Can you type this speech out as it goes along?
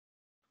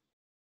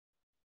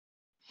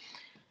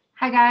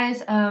Hi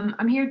guys,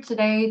 I'm here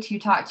today to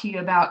talk to you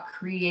about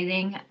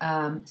creating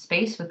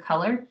space with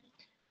color.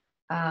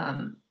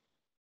 Um,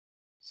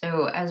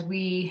 so as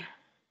we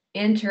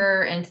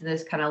enter into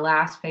this kind of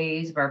last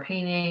phase of our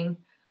painting,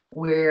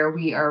 where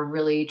we are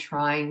really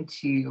trying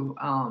to,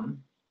 I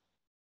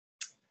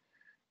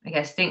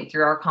guess, think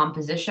through our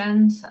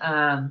compositions,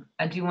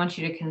 I do want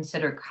you to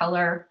consider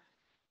color,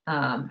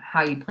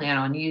 how you plan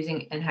on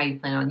using and how you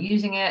plan on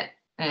using it,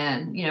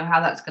 and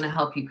how that's going to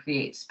help you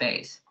create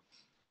space.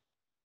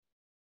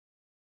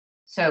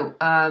 So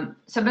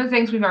some of the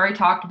things we've already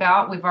talked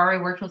about, we've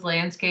already worked with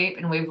landscape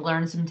and we've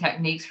learned some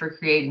techniques for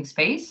creating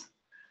space.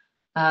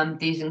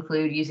 These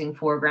include using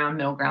foreground,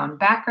 middle ground,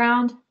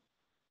 background.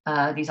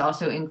 These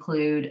also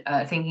include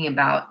thinking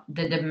about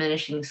the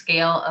diminishing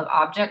scale of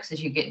objects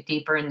as you get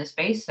deeper in the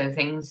space. So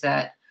things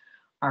that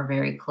are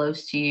very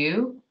close to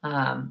you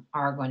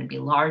are going to be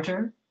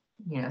larger.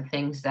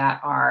 Things that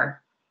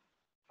are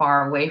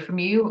far away from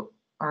you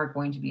are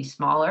going to be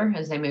smaller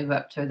as they move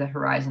up to the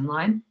horizon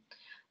line.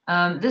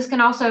 This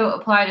can also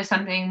apply to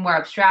something more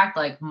abstract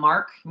like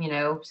mark.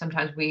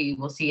 Sometimes we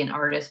will see an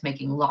artist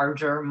making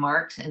larger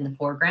marks in the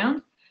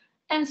foreground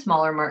and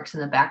smaller marks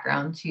in the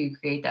background to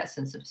create that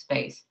sense of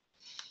space.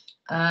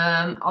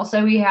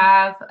 Also, we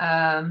have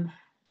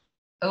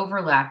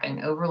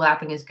overlapping.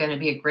 Overlapping is going to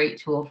be a great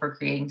tool for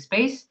creating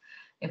space.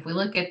 If we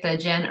look at the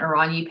Jen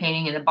Aranyi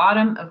painting in the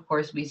bottom, of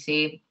course, we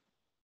see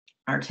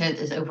our tint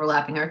is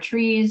overlapping our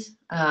trees.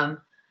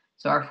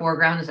 So our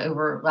foreground is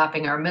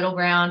overlapping our middle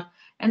ground.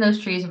 And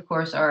those trees, of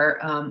course, are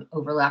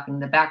overlapping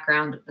the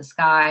background of the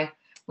sky.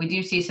 We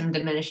do see some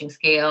diminishing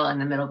scale in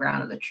the middle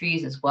ground of the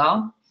trees as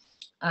well.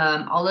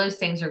 All those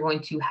things are going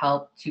to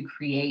help to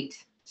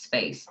create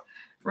space.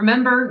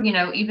 Remember,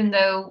 even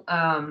though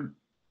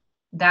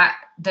that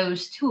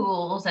those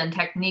tools and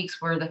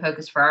techniques were the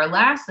focus for our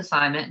last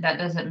assignment, that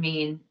doesn't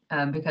mean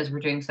because we're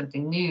doing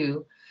something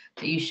new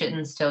that you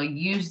shouldn't still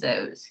use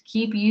those.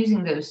 Keep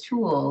using those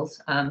tools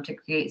to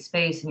create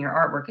space in your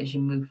artwork as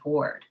you move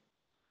forward.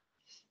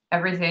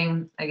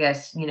 Everything, I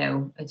guess,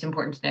 it's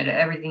important to know that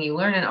everything you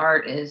learn in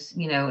art is,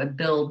 it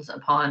builds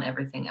upon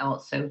everything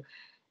else. So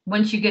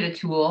once you get a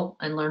tool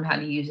and learn how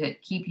to use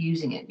it, keep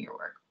using it in your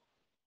work.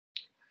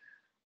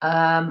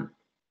 The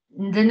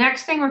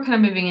next thing we're kind of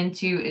moving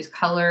into is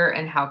color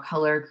and how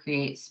color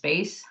creates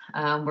space.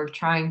 We're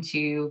trying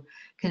to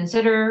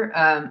consider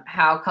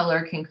how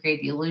color can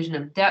create the illusion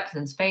of depth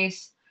and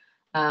space.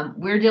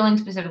 We're dealing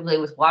specifically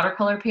with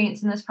watercolor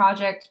paints in this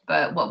project,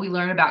 but what we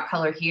learn about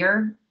color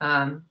here,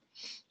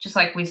 just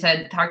like we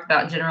said, talked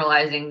about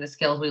generalizing the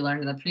skills we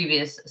learned in the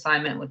previous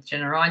assignment with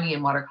Jen Aranyi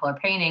and watercolor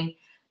painting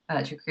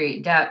to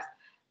create depth.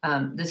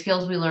 The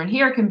skills we learn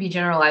here can be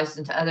generalized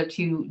into other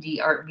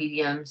 2D art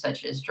mediums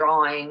such as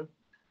drawing,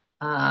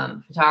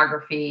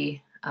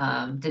 photography,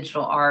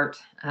 digital art,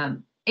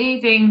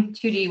 anything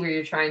 2D where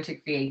you're trying to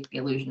create the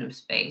illusion of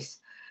space.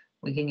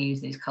 We can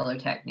use these color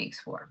techniques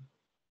for.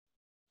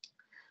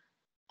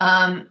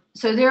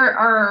 So there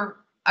are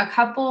a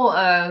couple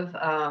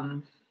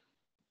of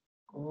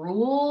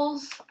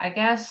rules, I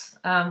guess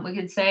we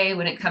could say,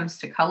 when it comes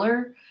to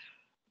color.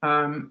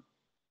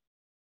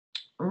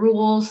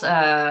 Rules,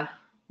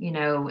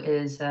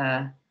 is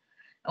a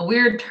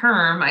weird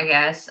term, I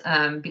guess,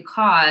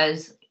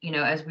 because,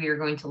 as we are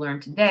going to learn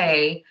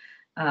today,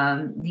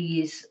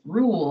 these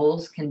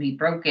rules can be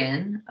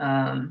broken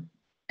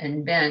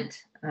and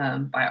bent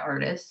by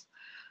artists.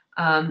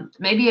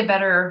 Maybe a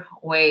better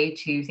way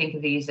to think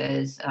of these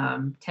as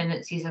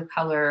tendencies of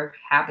color,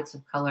 habits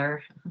of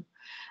color,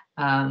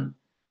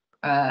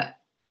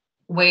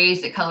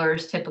 ways that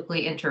colors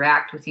typically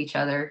interact with each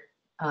other.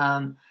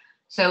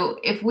 So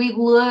if we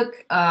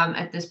look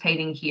at this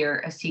painting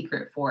here, A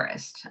Secret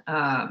Forest,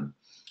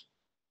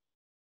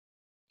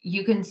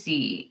 you can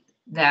see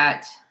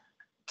that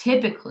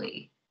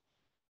typically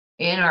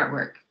in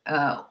artwork,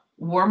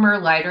 warmer,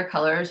 lighter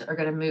colors are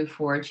going to move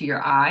forward to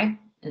your eye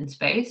in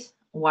space,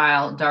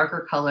 while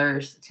darker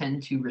colors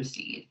tend to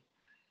recede.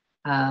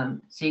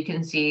 So you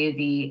can see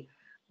the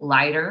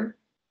lighter,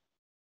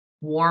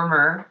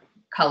 warmer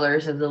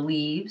colors of the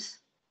leaves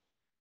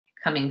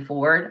coming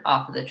forward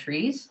off of the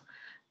trees,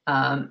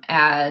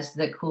 as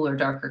the cooler,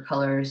 darker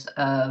colors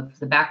of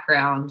the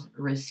background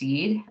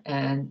recede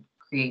and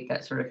create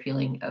that sort of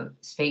feeling of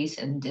space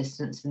and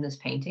distance in this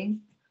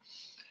painting.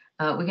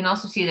 We can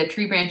also see the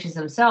tree branches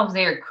themselves,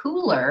 they are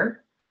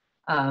cooler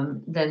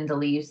than the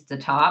leaves at the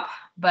top,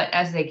 but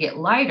as they get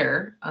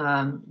lighter,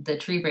 the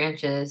tree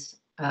branches,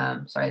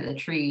 the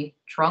tree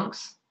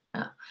trunks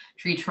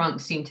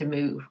seem to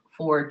move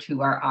forward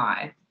to our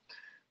eye.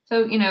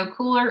 So,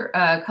 cooler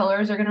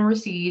colors are going to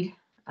recede,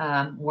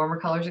 warmer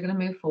colors are going to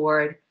move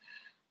forward,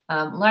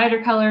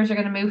 lighter colors are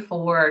going to move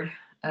forward,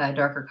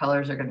 darker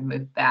colors are going to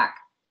move back,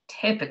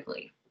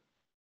 typically.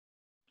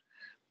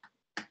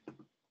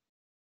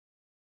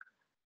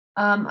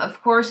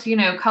 Of course,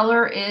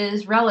 color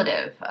is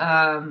relative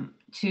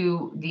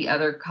to the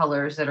other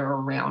colors that are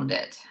around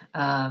it.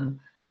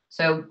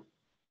 So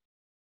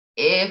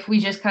if we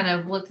just kind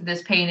of looked at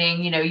this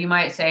painting, you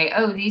might say,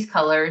 oh, these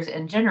colors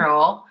in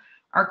general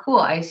are cool.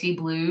 I see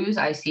blues,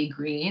 I see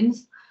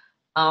greens,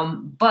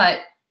 but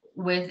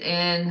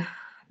within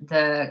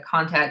the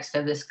context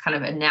of this kind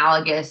of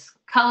analogous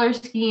color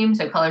scheme,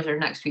 so colors are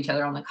next to each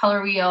other on the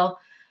color wheel,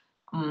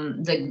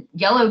 the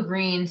yellow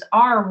greens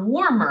are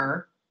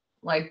warmer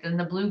like than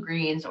the blue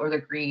greens or the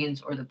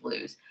greens or the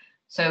blues.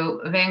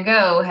 So Van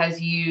Gogh has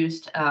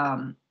used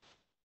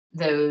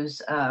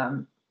those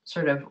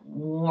sort of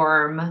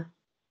warm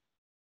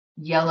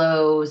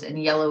yellows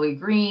and yellowy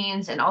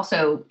greens. And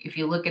also, if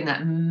you look in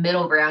that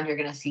middle ground, you're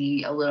going to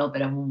see a little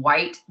bit of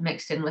white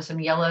mixed in with some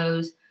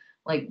yellows.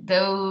 Like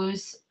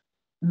those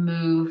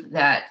move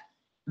that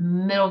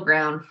middle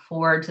ground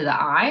forward to the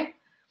eye,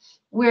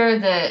 where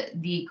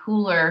the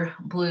cooler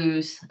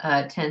blues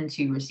tend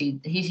to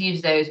recede. He's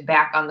used those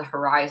back on the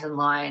horizon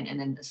line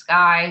and in the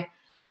sky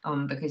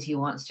because he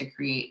wants to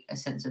create a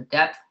sense of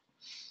depth.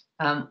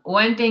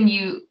 One thing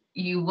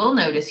you will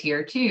notice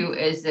here too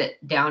is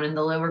that down in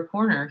the lower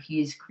corner,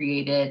 he's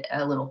created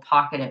a little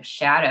pocket of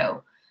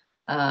shadow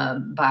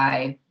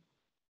by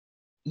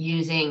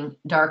using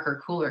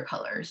darker, cooler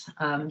colors.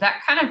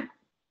 That kind of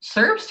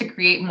serves to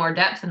create more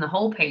depth in the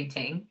whole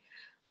painting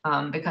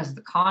because of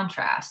the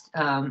contrast.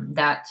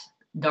 That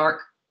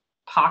dark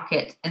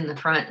pocket in the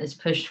front is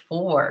pushed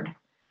forward.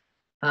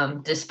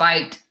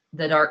 Despite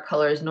the dark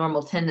color's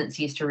normal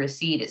tendencies to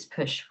recede, it's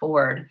pushed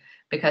forward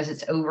because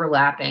it's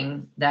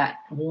overlapping that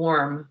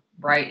warm,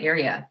 bright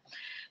area.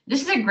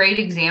 This is a great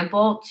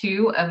example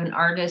too of an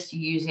artist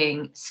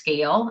using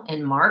scale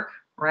and mark,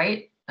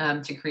 right,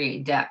 to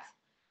create depth.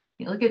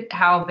 You look at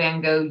how Van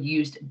Gogh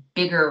used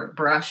bigger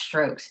brush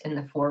strokes in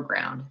the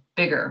foreground,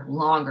 bigger,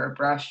 longer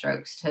brush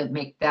strokes to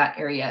make that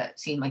area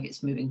seem like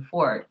it's moving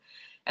forward.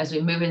 As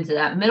we move into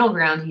that middle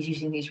ground, he's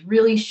using these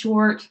really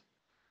short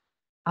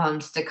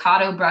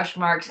staccato brush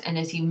marks. And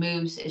as you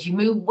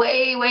move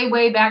way, way,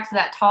 way back to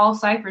that tall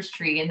cypress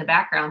tree in the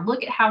background,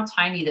 look at how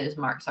tiny those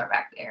marks are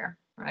back there,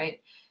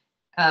 right?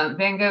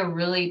 Van Gogh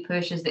really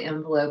pushes the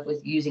envelope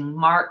with using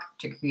mark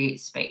to create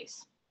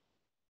space.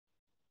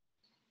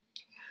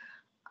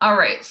 All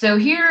right, so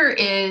here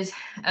is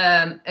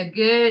a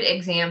good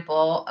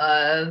example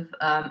of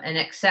an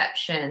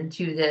exception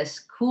to this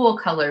cool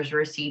colors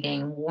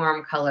receding,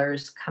 warm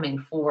colors coming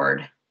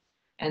forward,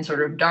 and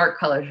sort of dark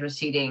colors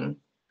receding,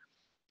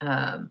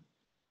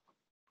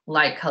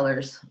 light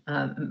colors,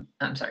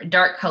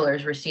 dark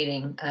colors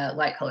receding,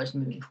 light colors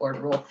moving forward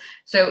rule.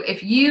 So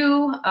if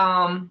your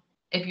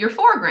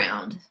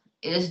foreground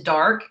is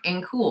dark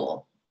and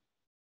cool,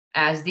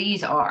 as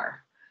these are,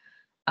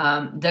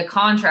 the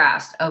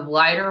contrast of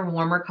lighter,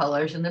 warmer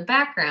colors in the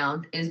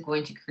background is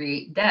going to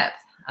create depth.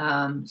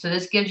 So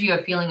this gives you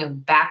a feeling of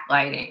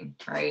backlighting,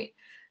 right?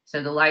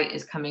 So the light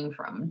is coming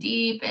from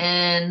deep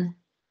in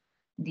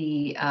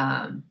the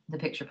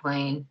picture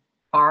plane,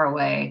 far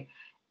away,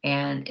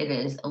 and it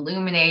is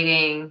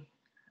illuminating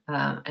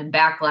and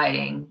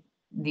backlighting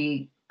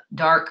the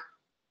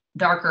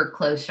darker,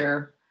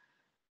 closer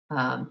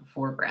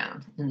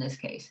foreground in this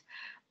case.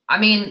 I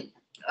mean,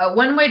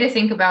 one way to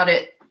think about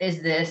it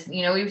is this,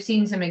 we've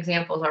seen some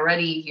examples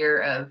already here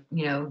of,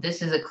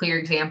 this is a clear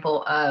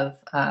example of,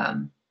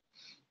 an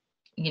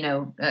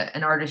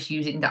artist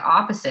using the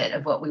opposite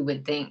of what we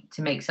would think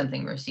to make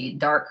something recede,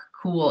 dark,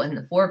 cool in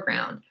the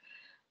foreground.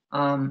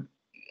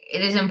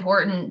 It is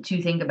important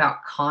to think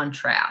about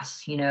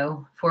contrast,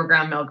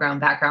 foreground, middle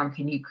ground, background.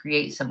 Can you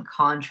create some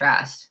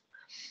contrast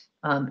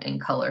in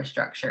color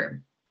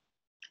structure?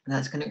 And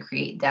that's going to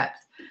create depth.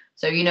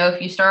 So,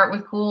 if you start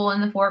with cool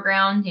in the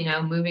foreground,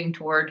 moving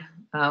toward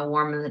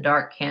warm in the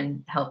dark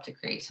can help to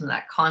create some of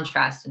that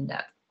contrast and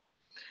depth.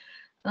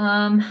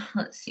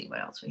 Let's see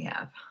what else we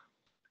have.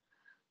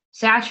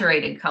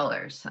 Saturated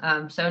colors.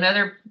 So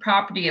another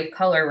property of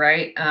color,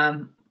 right?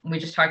 We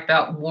just talked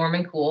about warm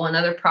and cool.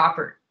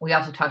 We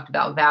also talked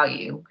about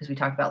value because we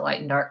talked about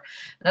light and dark.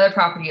 Another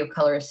property of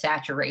color is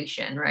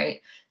saturation,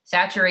 right?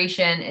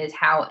 Saturation is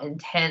how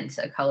intense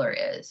a color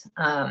is.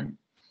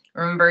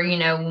 Remember,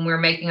 when we're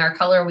making our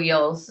color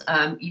wheels,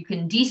 you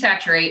can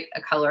desaturate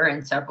a color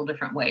in several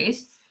different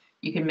ways.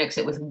 You can mix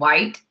it with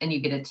white and you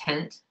get a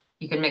tint.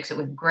 You can mix it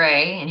with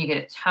gray and you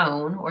get a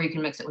tone, or you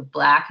can mix it with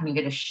black and you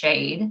get a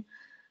shade.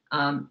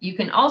 You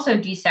can also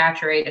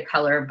desaturate a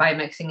color by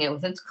mixing it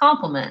with its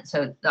complement,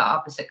 so the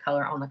opposite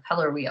color on the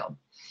color wheel.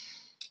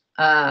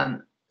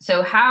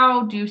 So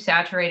how do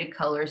saturated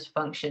colors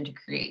function to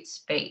create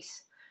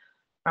space?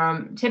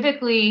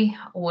 Typically,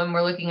 when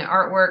we're looking at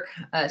artwork,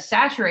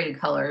 saturated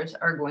colors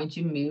are going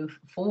to move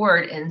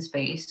forward in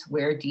space,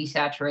 where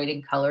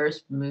desaturated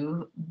colors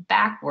move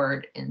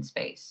backward in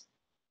space.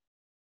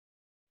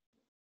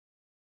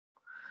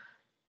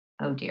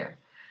 Oh dear.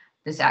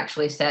 This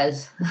actually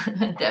says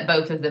that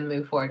both of them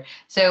move forward.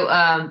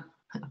 So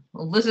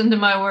listen to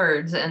my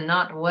words and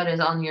not what is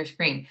on your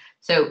screen.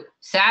 So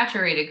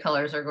saturated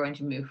colors are going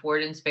to move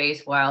forward in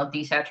space, while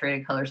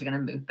desaturated colors are going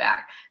to move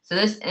back. So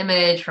this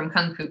image from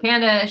Kung Fu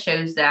Panda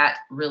shows that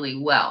really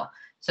well.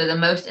 So the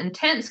most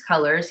intense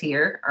colors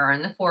here are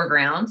in the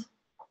foreground.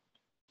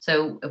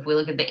 So if we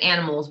look at the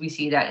animals, we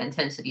see that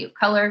intensity of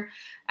color.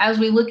 as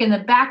we look in the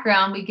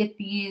background, we get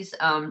these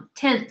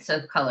tints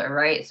of color,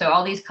 right? So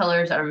all these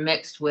colors are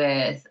mixed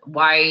with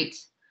white.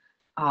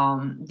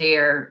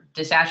 They're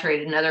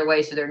desaturated in other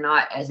ways, so they're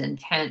not as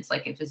intense.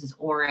 Like if this is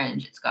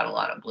orange, it's got a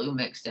lot of blue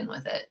mixed in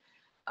with it.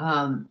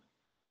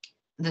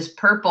 This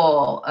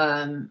purple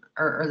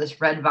or this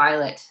red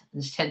violet,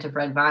 this tint of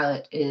red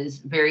violet is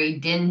very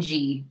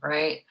dingy,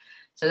 right?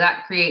 So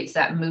that creates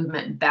that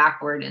movement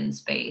backward in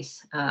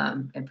space.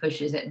 It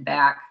pushes it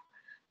back.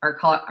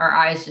 Our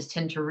eyes just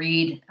tend to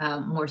read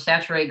more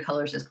saturated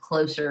colors as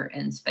closer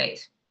in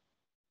space.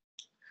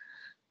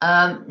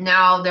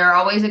 Now, there are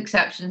always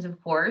exceptions,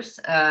 of course.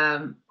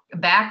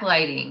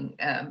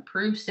 Backlighting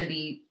proves to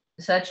be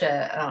such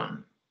a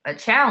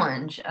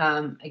challenge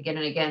again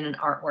and again in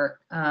artwork.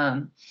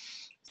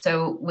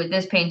 So with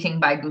this painting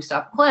by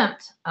Gustav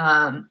Klimt,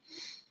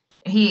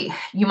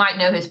 you might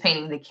know his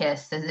painting The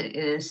Kiss, as it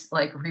is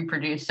like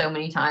reproduced so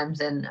many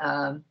times in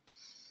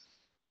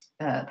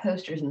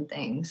posters and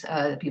things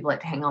that people like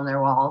to hang on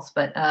their walls.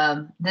 But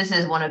this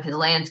is one of his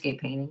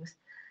landscape paintings.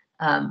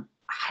 I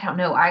don't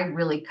know. I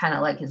really kind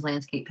of like his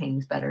landscape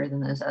paintings better than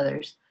those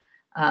others.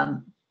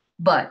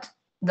 But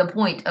the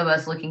point of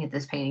us looking at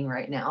this painting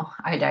right now,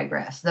 I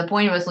digress. The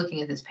point of us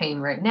looking at this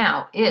painting right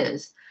now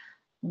is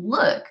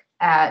look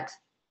at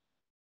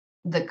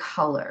the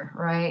color,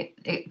 right?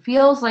 It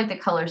feels like the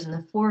colors in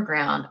the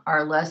foreground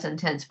are less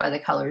intense by the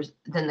colors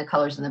than the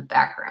colors in the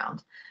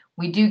background.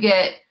 We do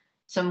get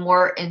some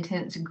more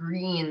intense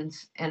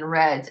greens and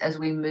reds as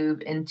we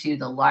move into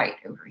the light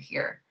over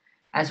here.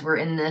 As we're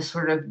in this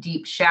sort of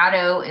deep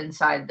shadow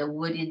inside the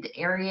wooded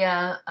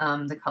area,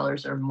 the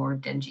colors are more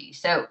dingy.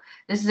 So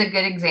this is a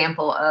good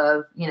example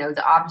of,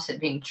 the opposite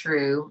being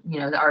true.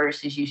 The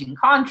artist is using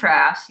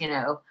contrast,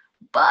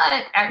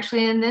 but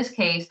actually in this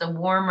case, the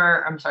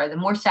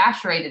more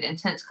saturated,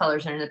 intense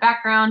colors are in the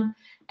background,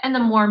 and the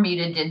more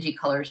muted, dingy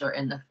colors are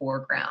in the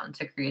foreground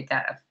to create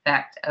that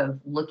effect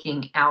of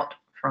looking out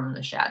from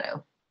the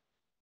shadow.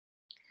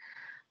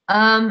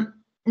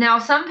 Now,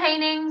 some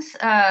paintings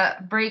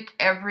break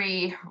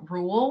every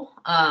rule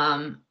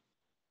and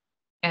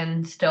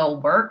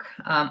still work.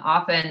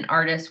 Often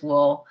artists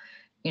will,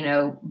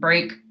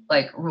 break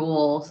like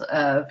rules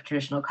of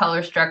traditional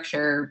color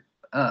structure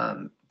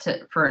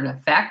for an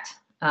effect.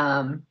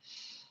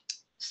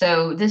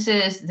 So this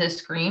is The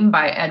Scream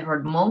by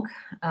Edvard Munch.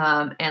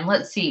 And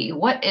let's see,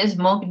 what is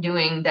Munch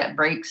doing that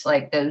breaks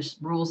like those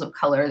rules of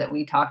color that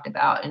we talked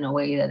about in a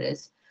way that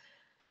is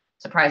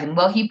surprising?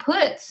 Well, he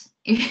puts,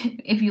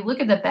 if you look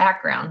at the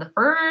background, the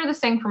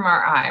furthest thing from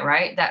our eye,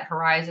 right, that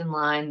horizon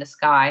line, the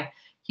sky,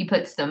 he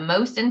puts the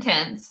most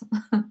intense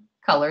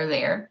color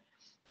there.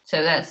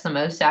 So that's the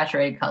most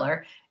saturated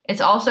color.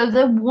 It's also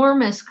the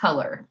warmest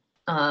color.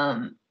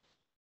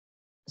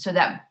 So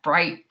that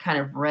bright kind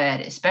of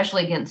red,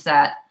 especially against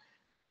that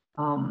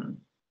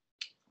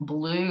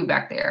blue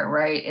back there,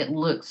 right? It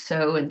looks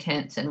so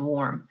intense and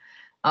warm.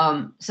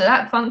 So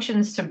that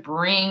functions to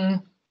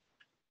bring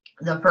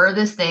the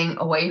furthest thing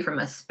away from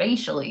us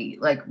spatially,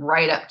 like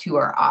right up to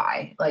our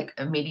eye, like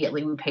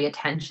immediately we pay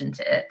attention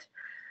to it.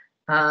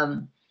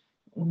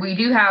 We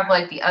do have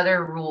like the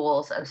other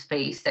rules of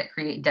space that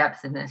create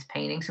depth in this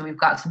painting. So we've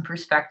got some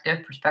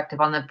perspective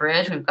on the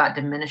bridge. We've got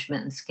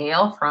diminishment in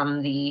scale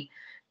from the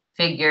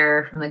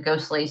figure, from the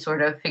ghostly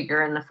sort of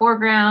figure in the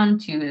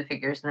foreground to the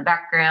figures in the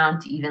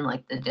background to even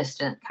like the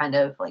distant kind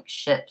of like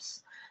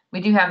ships.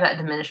 We do have that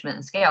diminishment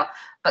in scale,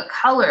 but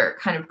color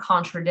kind of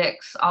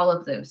contradicts all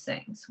of those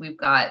things. We've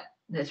got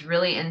this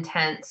really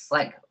intense,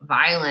 like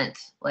violent,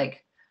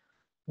 like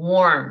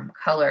warm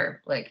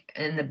color, like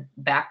in the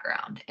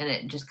background, and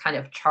it just kind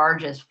of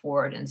charges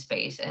forward in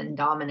space and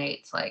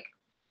dominates like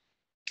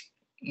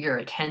your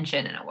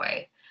attention in a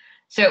way.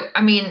 So,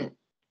 I mean,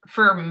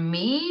 for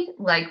me,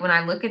 like when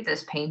I look at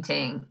this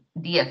painting,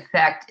 the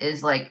effect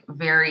is like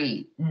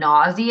very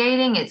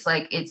nauseating. It's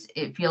like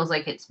it feels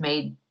like it's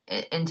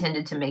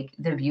intended to make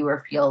the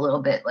viewer feel a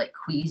little bit like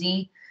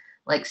queasy,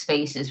 like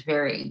space is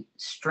very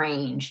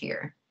strange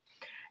here.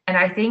 And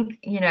I think,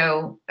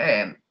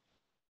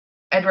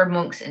 Edvard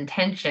Munch's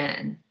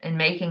intention in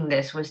making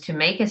this was to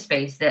make a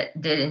space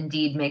that did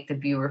indeed make the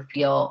viewer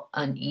feel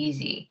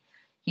uneasy.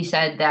 He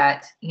said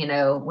that,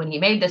 when he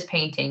made this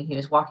painting, he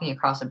was walking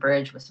across a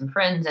bridge with some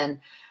friends, and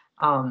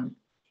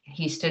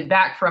he stood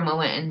back for a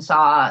moment and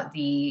saw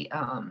the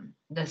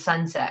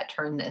sunset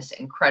turn this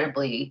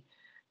incredibly,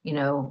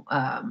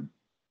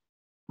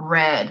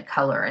 red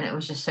color, and it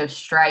was just so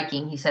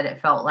striking. He said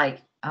it felt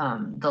like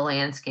the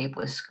landscape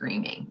was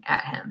screaming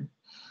at him,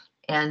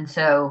 and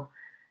so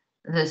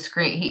the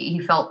scream he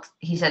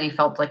said he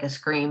felt like a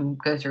scream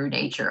go through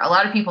nature. A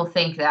lot of people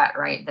think that,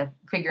 right, the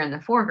figure in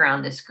the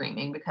foreground is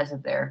screaming because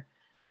of their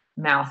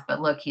mouth, but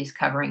look, he's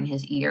covering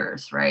his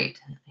ears, right?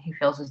 He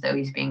feels as though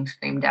he's being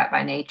screamed at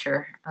by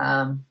nature.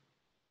 Can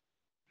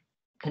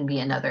be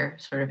another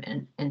sort of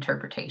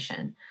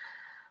interpretation.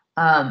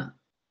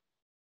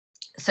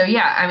 So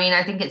yeah, I mean,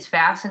 I think it's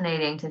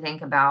fascinating to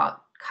think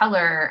about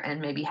color and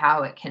maybe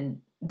how it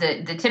can,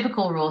 the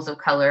typical rules of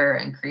color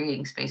and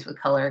creating space with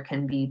color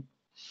can be,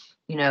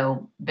 you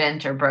know,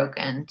 bent or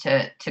broken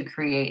to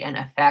create an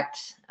effect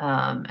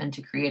and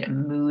to create a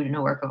mood in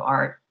a work of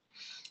art.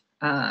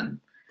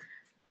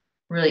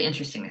 Really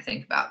interesting to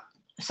think about.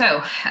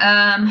 So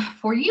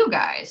for you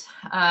guys,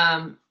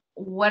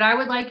 what I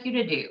would like you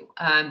to do,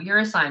 your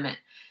assignment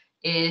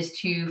is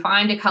to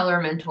find a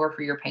color mentor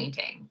for your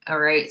painting. All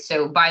right.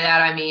 So by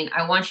that, I mean,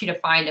 I want you to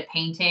find a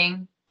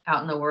painting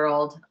out in the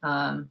world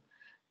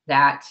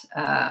that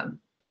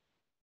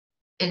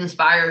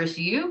inspires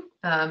you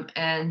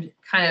and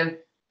kind of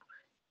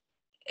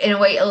in a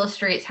way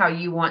illustrates how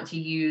you want to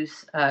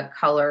use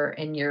color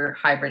in your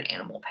hybrid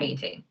animal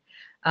painting.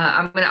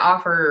 I'm going to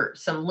offer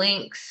some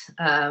links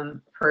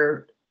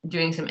for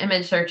doing some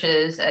image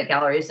searches at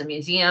galleries and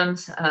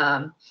museums.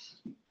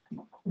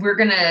 We're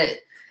going to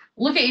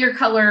look at your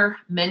color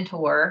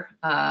mentor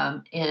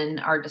in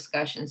our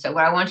discussion. So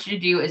what I want you to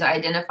do is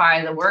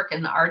identify the work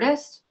and the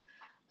artist,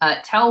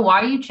 tell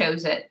why you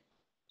chose it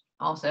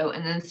also,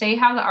 and then say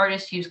how the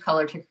artist used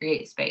color to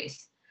create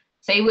space.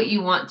 Say what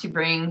you want to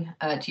bring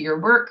to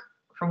your work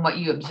from what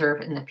you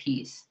observe in the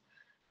piece.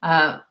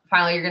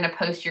 Finally, you're going to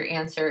post your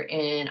answer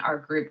in our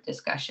group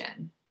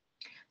discussion.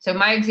 So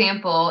my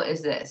example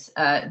is this.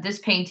 This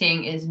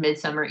painting is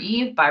Midsummer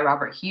Eve by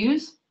Robert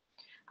Hughes.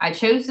 I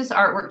chose this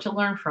artwork to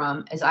learn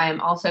from as I am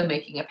also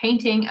making a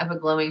painting of a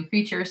glowing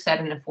creature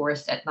set in a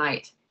forest at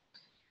night.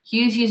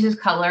 Hughes uses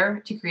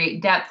color to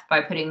create depth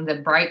by putting the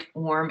bright,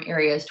 warm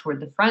areas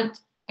toward the front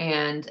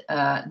and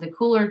the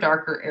cooler,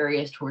 darker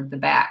areas toward the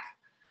back.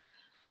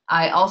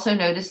 I also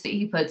noticed that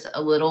he puts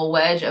a little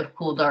wedge of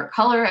cool, dark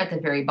color at the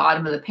very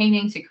bottom of the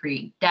painting to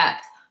create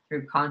depth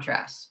through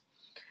contrast.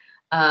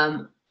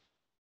 I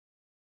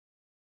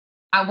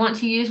want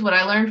to use what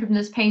I learned from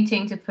this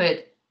painting to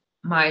put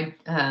my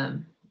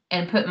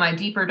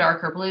deeper,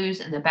 darker blues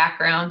in the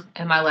background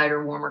and my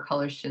lighter, warmer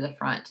colors to the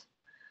front.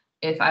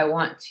 If I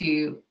want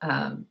to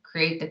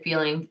create the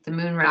feeling the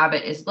moon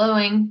rabbit is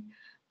glowing,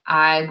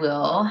 I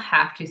will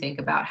have to think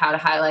about how to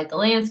highlight the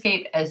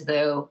landscape as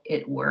though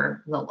it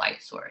were the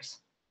light source.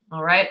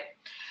 All right.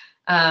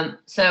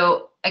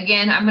 So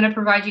again, I'm going to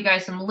provide you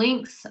guys some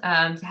links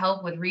to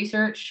help with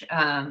research.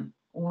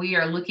 We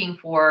are looking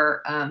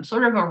for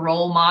sort of a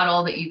role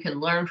model that you can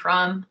learn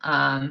from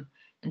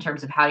in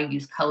terms of how to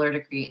use color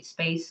to create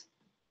space.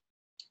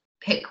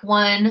 Pick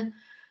one,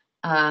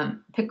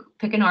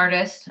 pick an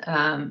artist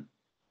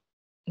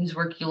whose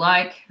work you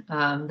like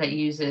that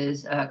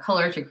uses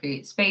color to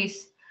create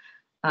space.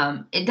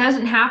 It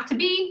doesn't have to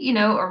be, you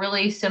know, a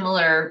really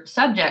similar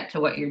subject to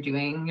what you're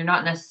doing. You're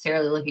not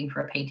necessarily looking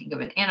for a painting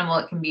of an animal.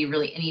 It can be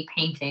really any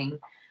painting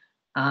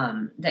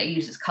that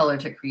uses color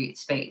to create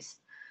space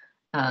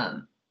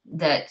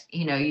that,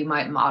 you know, you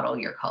might model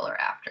your color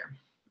after.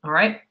 All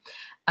right.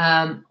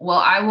 Well,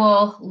 I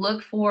will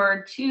look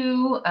forward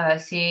to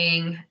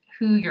seeing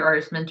who your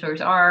artist mentors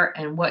are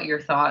and what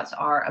your thoughts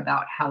are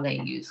about how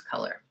they use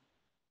color.